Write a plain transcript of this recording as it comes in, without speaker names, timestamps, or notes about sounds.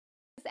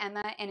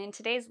Emma, and in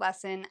today's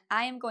lesson,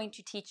 I am going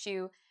to teach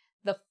you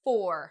the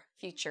 4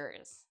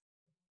 futures.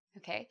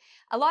 Okay,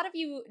 a lot of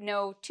you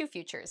know 2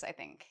 futures, I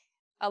think.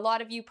 A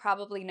lot of you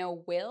probably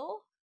know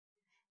will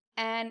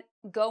and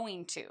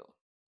going to.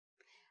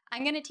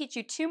 I'm going to teach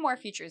you 2 more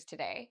futures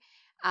today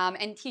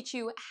and teach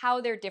you how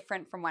they're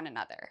different from one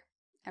another.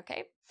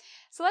 Okay,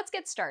 so let's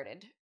get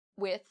started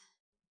with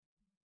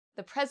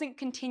the present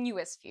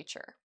continuous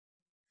future.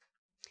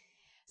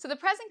 So the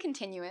present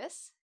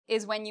continuous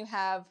is when you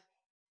have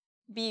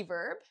be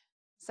verb.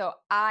 So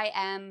I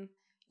am,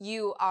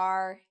 you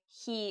are,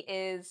 he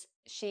is,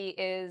 she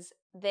is,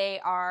 they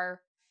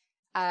are.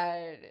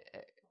 I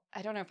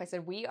don't know if I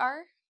said we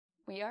are.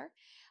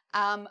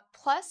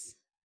 Plus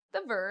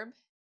the verb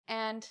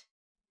and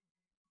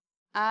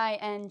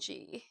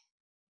ing.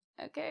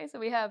 Okay, so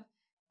we have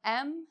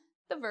am,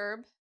 the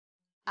verb,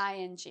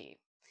 ing.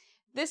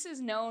 This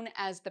is known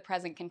as the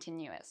present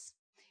continuous.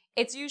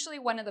 It's usually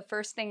one of the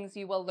first things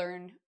you will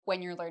learn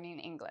when you're learning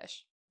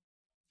English.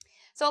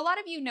 So a lot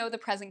of you know the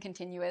present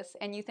continuous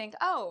and you think,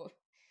 oh,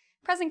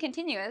 present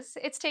continuous,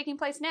 it's taking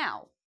place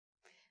now.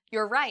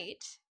 You're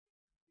right,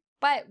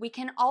 but we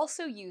can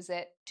also use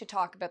it to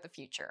talk about the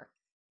future.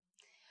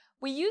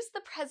 We use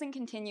the present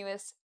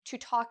continuous to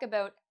talk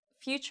about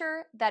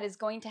future that is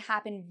going to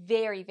happen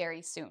very,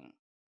 very soon.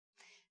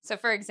 So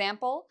for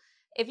example,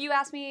 if you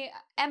ask me,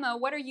 Emma,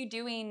 what are you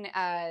doing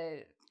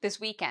this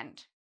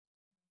weekend?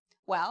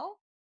 Well,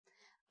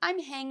 I'm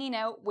hanging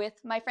out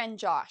with my friend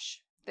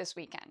Josh this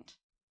weekend.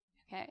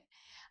 Okay.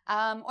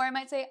 Or I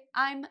might say,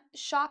 I'm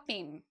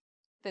shopping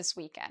this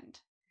weekend.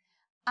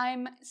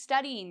 I'm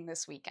studying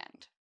this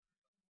weekend.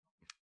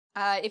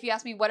 If you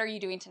ask me, what are you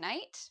doing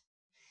tonight?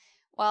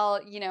 Well,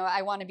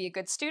 I want to be a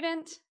good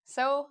student,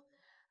 so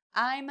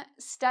I'm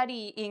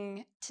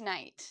studying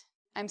tonight.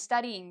 I'm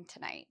studying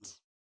tonight.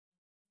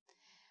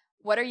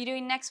 What are you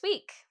doing next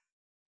week?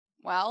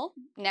 Well,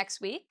 next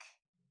week,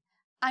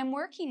 I'm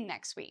working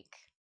next week.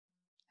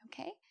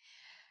 Okay?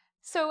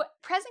 So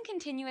present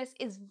continuous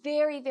is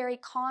very, very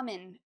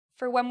common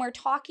for when we're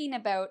talking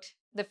about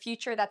the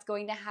future that's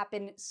going to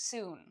happen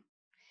soon.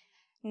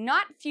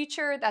 Not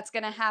future that's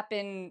going to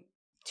happen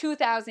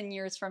 2,000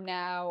 years from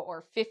now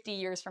or 50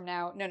 years from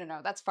now.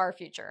 No, that's far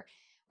future.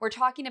 We're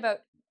talking about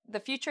the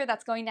future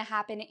that's going to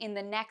happen in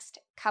the next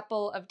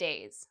couple of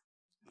days.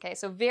 Okay,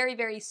 so very,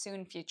 very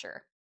soon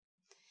future.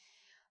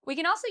 We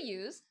can also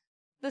use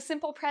the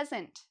simple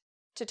present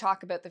to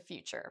talk about the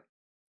future.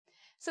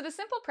 So the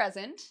simple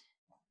present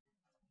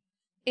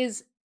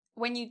is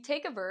when you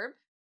take a verb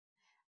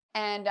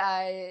and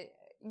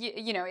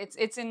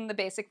it's in the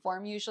basic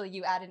form. Usually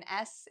you add an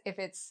S if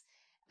it's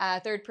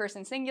third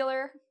person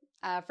singular.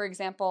 For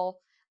example,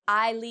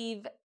 I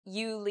leave,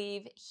 you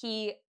leave,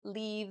 he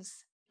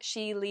leaves,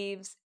 she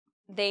leaves,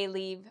 they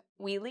leave,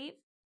 we leave.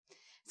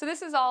 So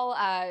this is all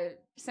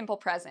simple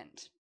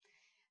present.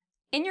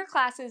 In your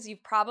classes,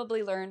 you've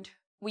probably learned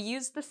we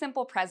use the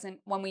simple present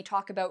when we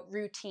talk about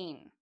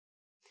routine.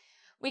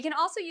 We can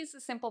also use the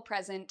simple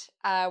present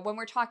when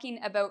we're talking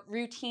about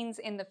routines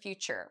in the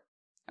future,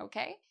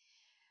 okay?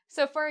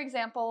 So for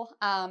example,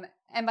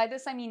 and by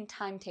this I mean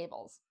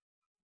timetables.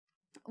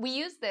 We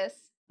use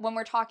this when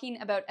we're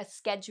talking about a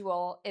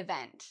schedule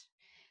event,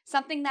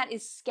 something that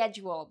is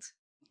scheduled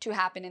to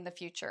happen in the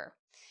future.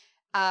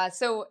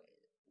 So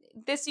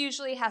this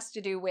usually has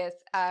to do with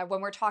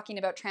when we're talking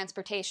about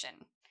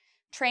transportation.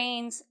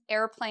 Trains,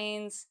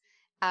 airplanes,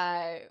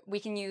 we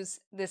can use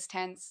this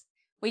tense.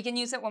 We can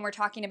use it when we're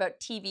talking about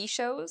TV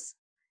shows.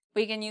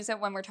 We can use it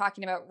when we're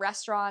talking about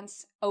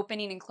restaurants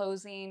opening and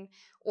closing,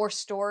 or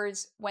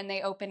stores when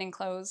they open and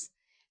close.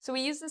 So we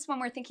use this when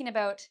we're thinking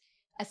about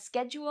a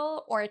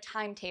schedule or a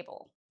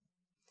timetable.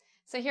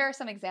 So here are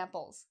some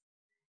examples.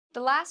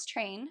 The last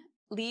train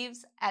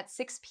leaves at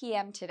 6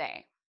 p.m.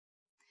 today.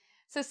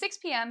 So 6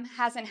 p.m.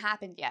 hasn't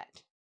happened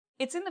yet.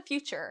 It's in the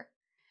future.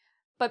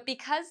 But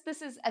because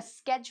this is a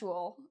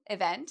schedule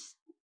event,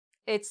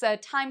 it's a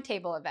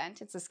timetable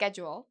event, it's a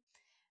schedule,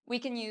 we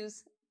can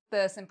use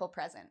the simple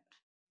present.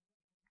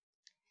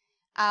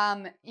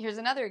 Here's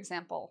another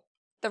example.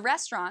 The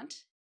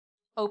restaurant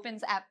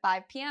opens at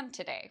 5 p.m.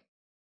 today.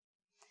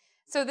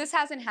 So this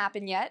hasn't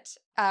happened yet.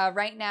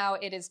 Right now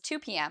it is 2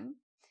 p.m.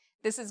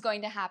 This is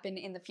going to happen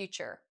in the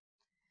future.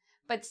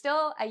 But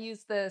still, I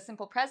use the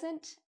simple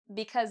present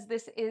because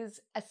this is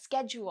a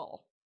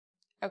schedule.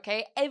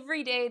 Okay,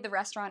 every day the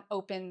restaurant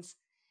opens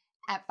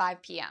at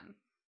 5 p.m.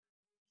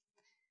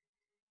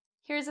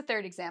 Here's a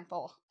third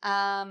example.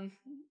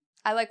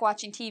 I like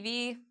watching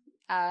TV.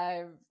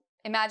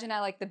 Imagine I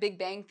like The Big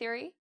Bang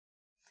Theory.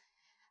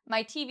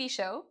 My TV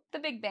show, The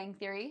Big Bang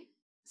Theory,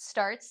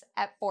 starts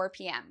at 4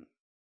 p.m.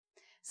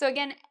 So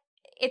again,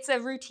 it's a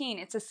routine,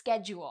 it's a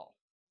schedule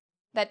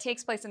that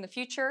takes place in the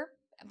future,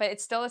 but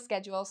it's still a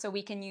schedule, so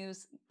we can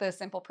use the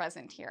simple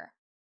present here.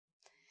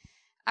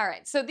 All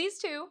right, so these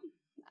two,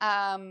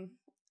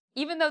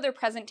 even though they're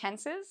present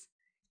tenses,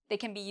 they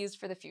can be used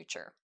for the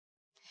future.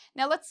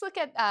 Now let's look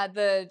at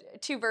the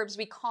 2 verbs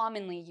we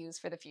commonly use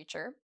for the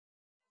future,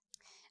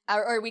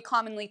 or we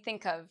commonly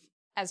think of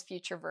as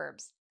future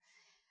verbs.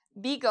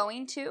 Be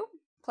going to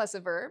plus a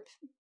verb,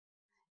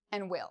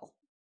 and will.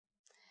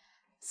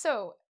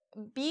 So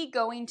be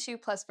going to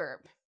plus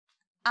verb.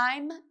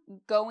 I'm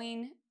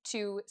going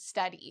to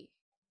study.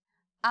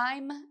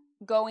 I'm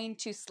going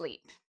to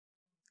sleep.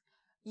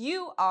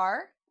 You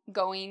are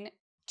going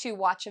to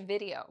watch a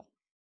video.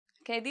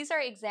 Okay, these are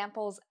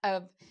examples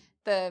of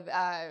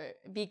the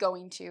be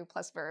going to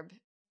plus verb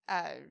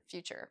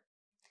future.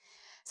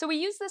 So we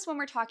use this when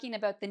we're talking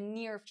about the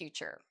near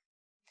future.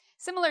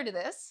 Similar to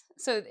this,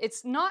 so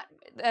it's not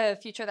a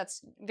future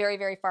that's very,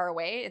 very far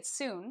away, it's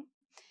soon,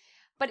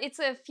 but it's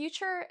a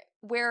future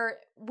where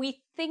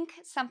we think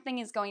something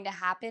is going to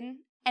happen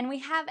and we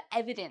have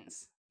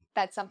evidence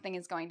that something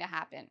is going to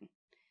happen.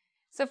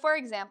 So for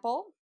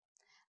example,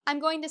 I'm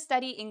going to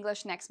study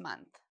English next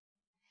month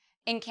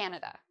in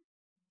Canada.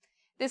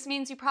 This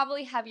means you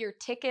probably have your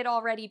ticket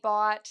already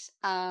bought.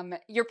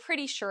 You're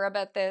pretty sure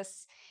about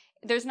this.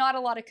 There's not a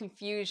lot of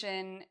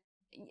confusion.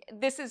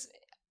 This is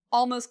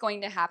almost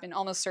going to happen,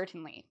 almost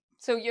certainly.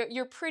 So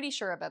you're pretty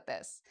sure about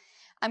this.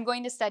 I'm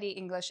going to study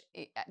English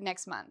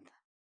next month.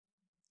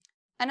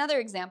 Another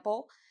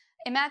example,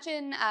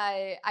 imagine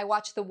I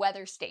watch the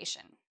weather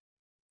station,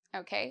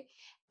 okay?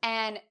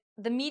 And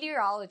the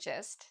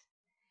meteorologist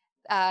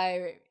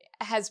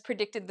has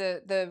predicted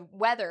the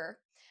weather,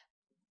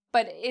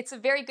 but it's a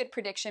very good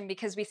prediction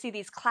because we see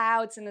these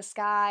clouds in the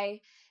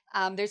sky.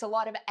 There's a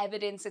lot of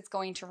evidence it's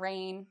going to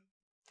rain.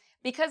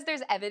 Because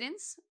there's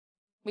evidence,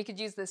 we could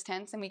use this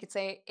tense and we could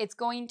say, it's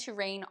going to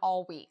rain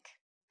all week.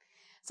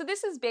 So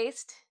this is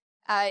based,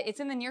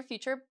 it's in the near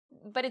future,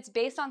 but it's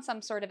based on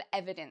some sort of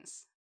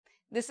evidence.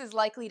 This is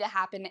likely to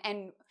happen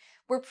and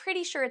we're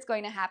pretty sure it's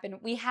going to happen.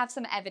 We have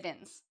some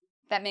evidence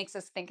that makes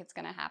us think it's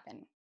going to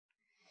happen.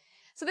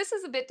 So this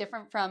is a bit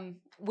different from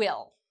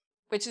will,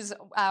 which is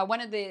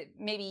one of the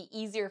maybe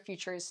easier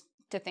futures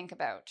to think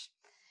about.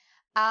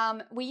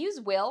 We use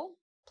will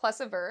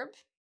plus a verb.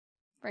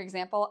 For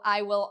example,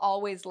 I will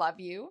always love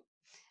you.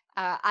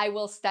 I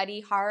will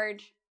study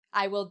hard.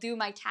 I will do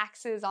my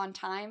taxes on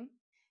time.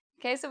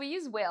 Okay, so we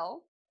use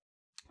will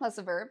plus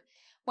a verb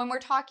when we're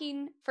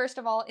talking, first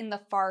of all, in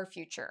the far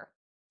future.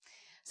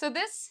 So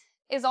this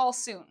is all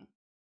soon.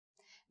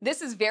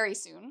 This is very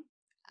soon,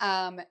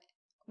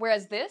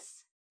 whereas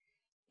this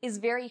is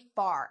very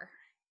far.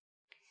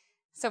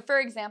 So for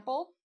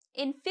example,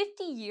 in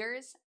 50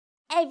 years,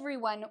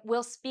 everyone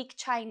will speak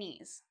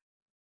Chinese.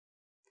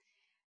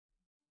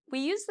 We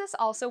use this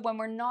also when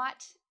we're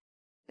not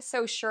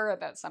so sure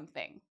about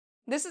something.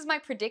 This is my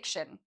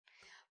prediction,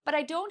 but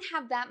I don't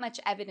have that much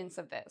evidence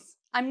of this.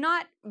 I'm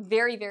not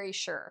very, very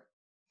sure.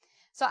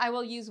 So I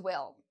will use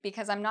will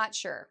because I'm not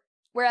sure.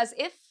 Whereas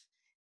if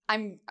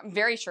I'm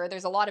very sure,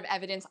 there's a lot of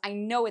evidence, I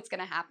know it's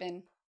going to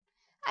happen,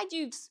 I'd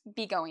use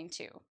be going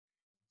to.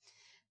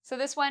 So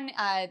this one,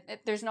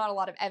 there's not a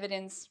lot of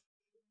evidence,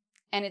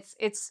 and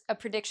it's a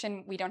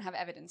prediction we don't have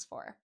evidence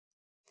for.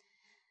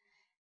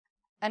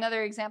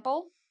 Another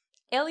example,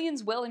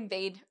 aliens will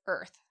invade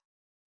Earth.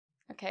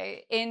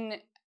 Okay, in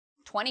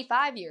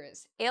 25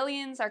 years,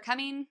 aliens are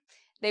coming,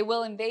 they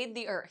will invade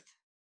the Earth.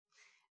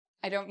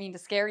 I don't mean to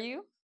scare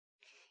you.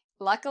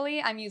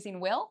 Luckily, I'm using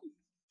will,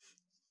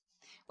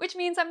 which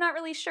means I'm not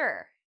really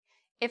sure.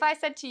 If I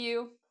said to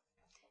you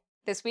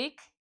this week,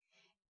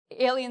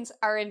 aliens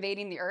are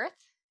invading the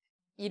Earth,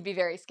 you'd be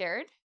very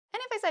scared.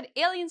 And if I said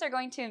aliens are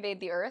going to invade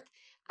the Earth,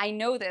 I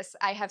know this,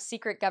 I have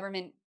secret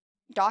government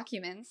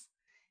documents,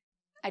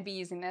 I'd be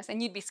using this,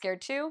 and you'd be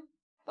scared too.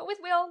 But with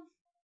will,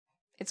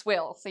 it's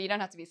will, so you don't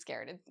have to be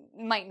scared. It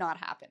might not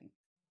happen.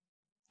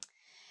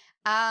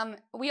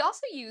 We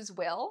also use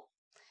will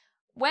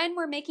when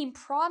we're making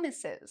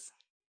promises,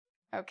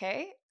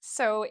 okay?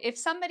 So if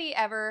somebody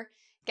ever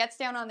gets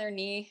down on their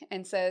knee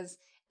and says,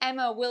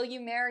 Emma, will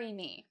you marry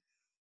me?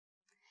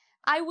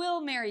 I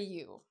will marry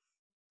you.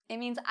 It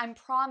means I'm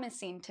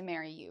promising to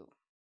marry you,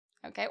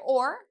 okay?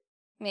 Or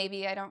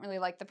maybe I don't really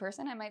like the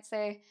person. I might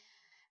say,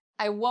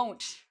 I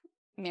won't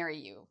marry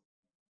you.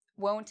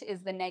 Won't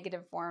is the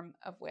negative form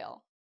of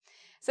will.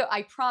 So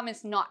I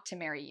promise not to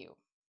marry you.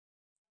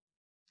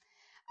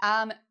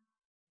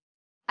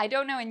 I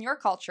don't know in your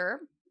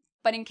culture,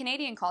 but in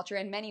Canadian culture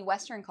and many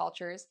Western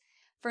cultures,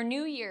 for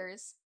New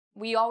Year's,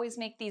 we always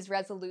make these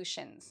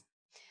resolutions.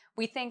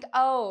 We think,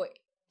 oh,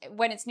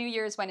 when it's New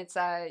Year's, when it's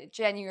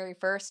January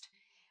 1st,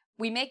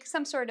 we make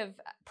some sort of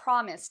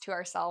promise to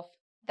ourselves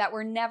that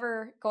we're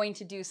never going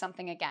to do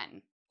something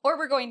again, or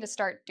we're going to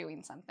start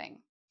doing something.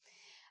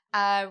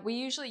 We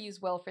usually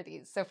use will for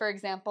these. So for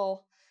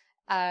example,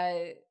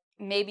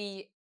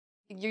 maybe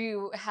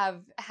you have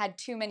had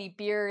too many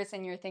beers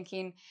and you're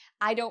thinking,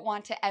 I don't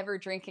want to ever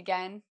drink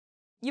again.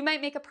 You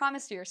might make a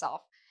promise to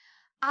yourself.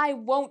 I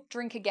won't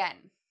drink again.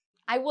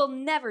 I will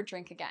never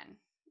drink again.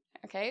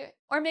 Okay?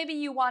 Or maybe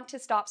you want to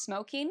stop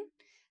smoking.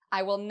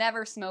 I will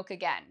never smoke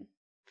again.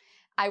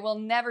 I will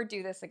never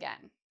do this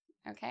again.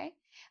 Okay?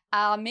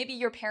 Maybe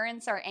your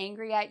parents are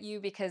angry at you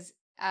because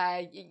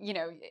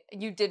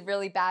you did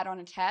really bad on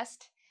a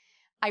test.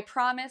 I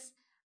promise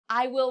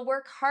I will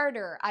work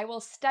harder. I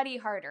will study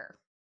harder.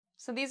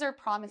 So these are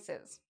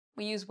promises.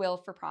 We use will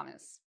for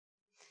promise.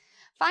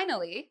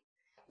 Finally,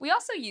 We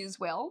also use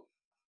will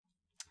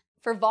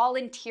for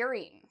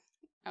volunteering,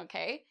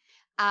 okay?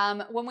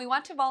 When we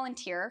want to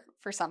volunteer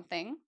for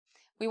something,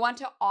 we want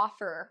to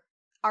offer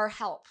our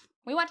help.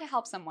 We want to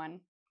help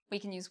someone, we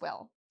can use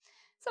will.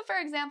 So for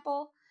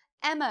example,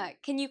 Emma,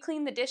 can you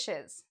clean the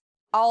dishes?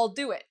 I'll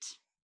do it.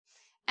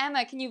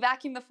 Emma, can you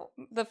vacuum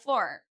the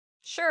floor?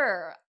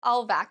 Sure,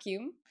 I'll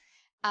vacuum.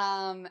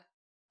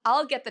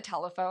 I'll get the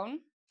telephone.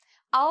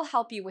 I'll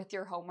help you with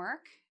your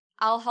homework.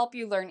 I'll help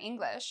you learn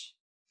English.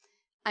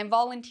 I'm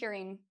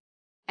volunteering,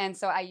 and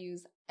so I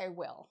use I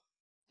will,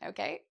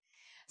 okay?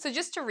 So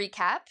just to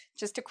recap,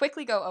 just to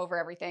quickly go over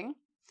everything,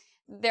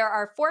 there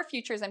are 4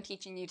 futures I'm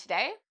teaching you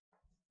today.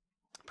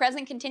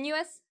 Present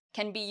continuous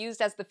can be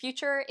used as the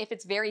future if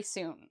it's very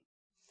soon.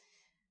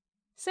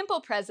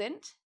 Simple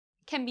present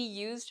can be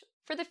used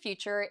for the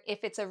future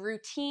if it's a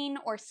routine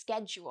or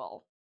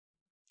schedule.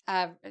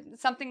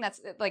 Something that's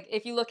like,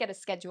 if you look at a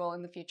schedule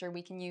in the future,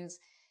 we can use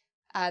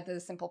the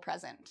simple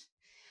present.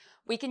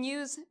 We can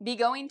use be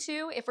going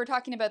to if we're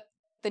talking about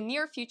the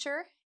near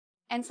future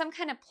and some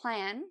kind of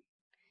plan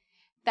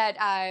that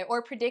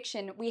or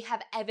prediction we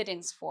have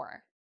evidence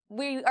for.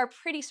 We are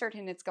pretty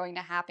certain it's going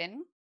to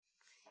happen.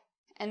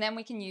 And then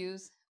we can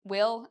use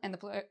will and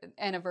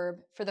a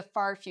verb for the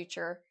far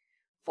future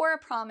for a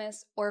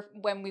promise or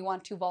when we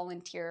want to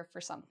volunteer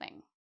for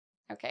something.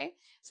 Okay,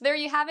 so there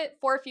you have it,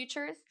 4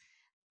 futures.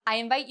 I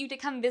invite you to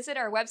come visit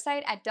our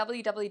website at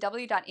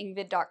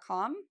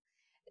www.engvid.com.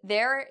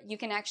 There you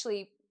can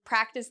actually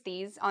practice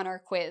these on our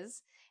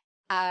quiz.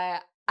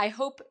 I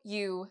hope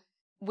you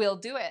will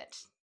do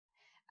it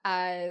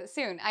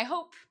soon. I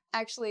hope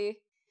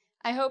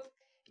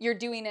you're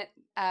doing it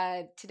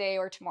today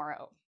or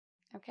tomorrow.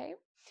 Okay,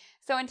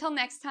 so until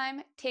next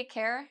time, take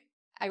care.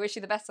 I wish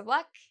you the best of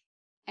luck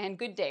and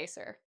good day,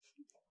 sir.